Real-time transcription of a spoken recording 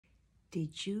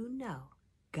Did you know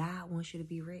God wants you to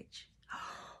be rich?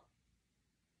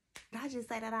 Did I just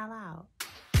say that out loud?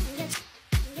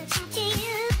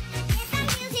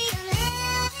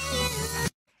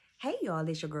 Hey y'all,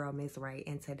 it's your girl Miss Ray,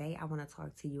 and today I want to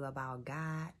talk to you about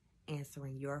God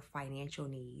answering your financial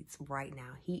needs right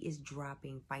now. He is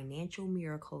dropping financial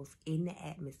miracles in the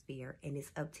atmosphere, and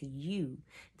it's up to you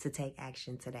to take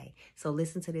action today. So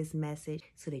listen to this message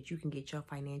so that you can get your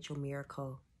financial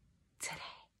miracle today.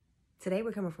 Today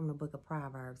we're coming from the book of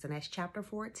Proverbs, and that's chapter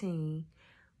 14,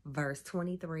 verse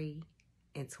 23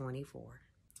 and 24.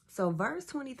 So verse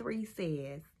 23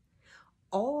 says,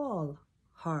 all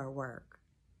hard work,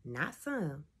 not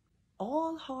some,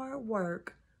 all hard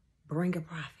work bring a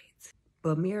profit,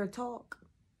 but mere talk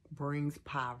brings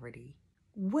poverty.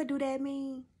 What do that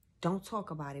mean? Don't talk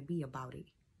about it, be about it.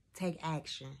 Take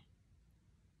action.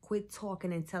 Quit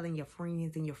talking and telling your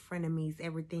friends and your frenemies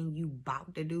everything you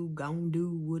about to do, gon' do,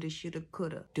 woulda, shoulda,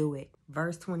 coulda. Do it.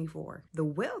 Verse 24. The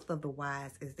wealth of the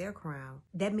wise is their crown.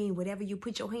 That means whatever you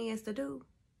put your hands to do,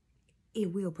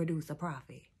 it will produce a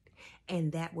profit.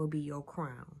 And that will be your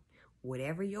crown.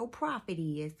 Whatever your profit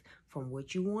is from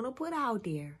what you want to put out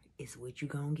there is what you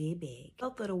gonna get back. The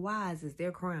wealth of the wise is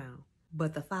their crown,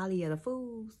 but the folly of the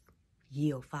fools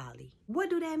yield folly. What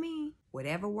do that mean?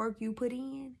 Whatever work you put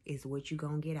in is what you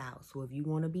gonna get out. So if you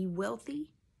want to be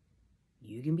wealthy,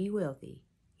 you can be wealthy.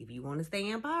 If you want to stay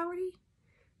in poverty,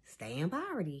 stay in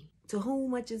poverty. To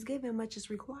whom much is given, much is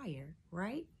required,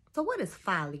 right? So what is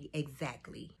folly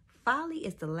exactly? Folly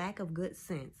is the lack of good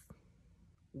sense.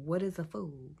 What is a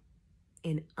fool?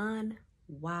 An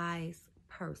unwise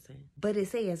person. But it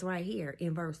says right here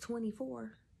in verse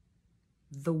 24,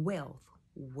 the wealth.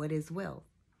 What is wealth?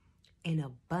 An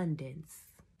abundance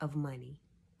of money.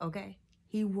 Okay?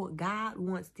 God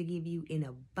wants to give you an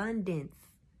abundance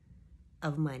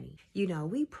of money. You know,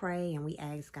 we pray and we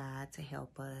ask God to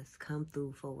help us, come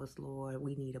through for us, Lord.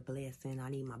 We need a blessing. I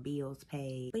need my bills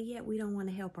paid. But yet we don't want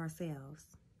to help ourselves.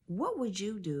 What would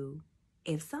you do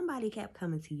if somebody kept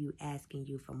coming to you asking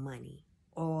you for money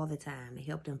all the time to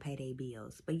help them pay their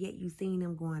bills, but yet you seen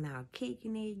them going out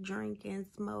kicking it, drinking,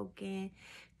 smoking,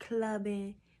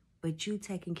 clubbing, but you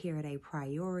taking care of their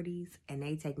priorities and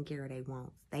they taking care of their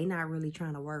wants? They not really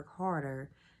trying to work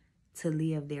harder to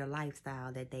live their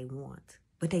lifestyle that they want,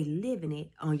 but they living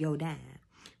it on your dime.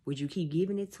 Would you keep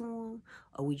giving it to them,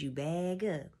 or would you bag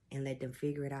up and let them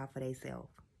figure it out for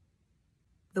themselves?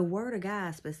 The word of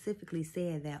God specifically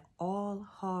said that all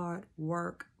hard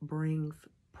work brings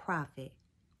profit.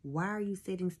 Why are you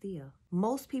sitting still?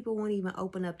 Most people won't even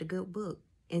open up the good book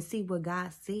and see what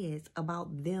God says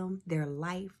about them, their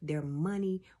life, their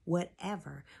money,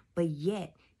 whatever. But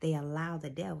yet they allow the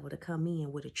devil to come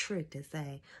in with a trick to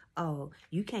say, oh,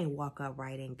 you can't walk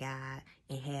upright in God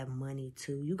and have money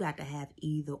too. You got to have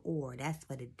either or. That's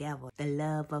for the devil. The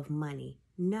love of money.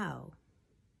 No.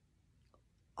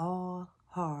 All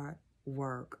hard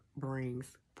work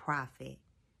brings profit.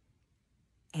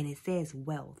 And it says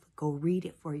wealth. Go read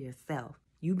it for yourself.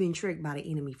 You've been tricked by the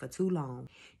enemy for too long.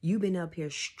 You've been up here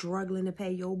struggling to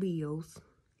pay your bills,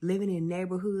 living in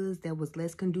neighborhoods that was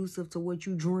less conducive to what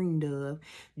you dreamed of,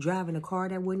 driving a car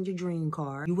that wasn't your dream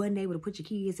car. You wasn't able to put your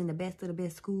kids in the best of the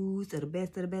best schools or the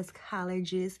best of the best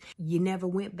colleges. You never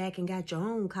went back and got your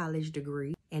own college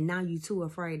degree. And now you're too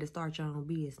afraid to start your own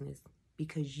business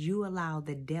because you allow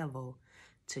the devil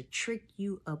to trick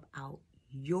you up out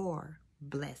your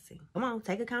blessing. Come on,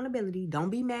 take accountability. Don't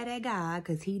be mad at God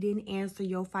because he didn't answer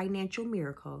your financial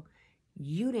miracle.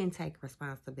 You didn't take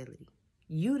responsibility.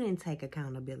 You didn't take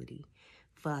accountability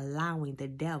for allowing the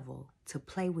devil to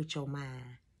play with your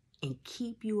mind and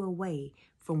keep you away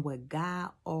from what God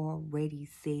already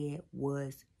said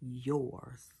was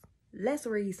yours. Let's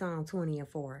read Psalm 20 and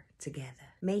 4 together.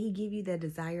 May he give you the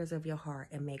desires of your heart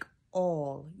and make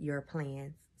all your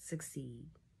plans succeed.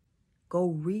 Go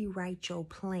rewrite your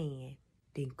plan,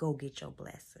 then go get your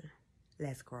blessing.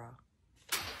 Let's grow.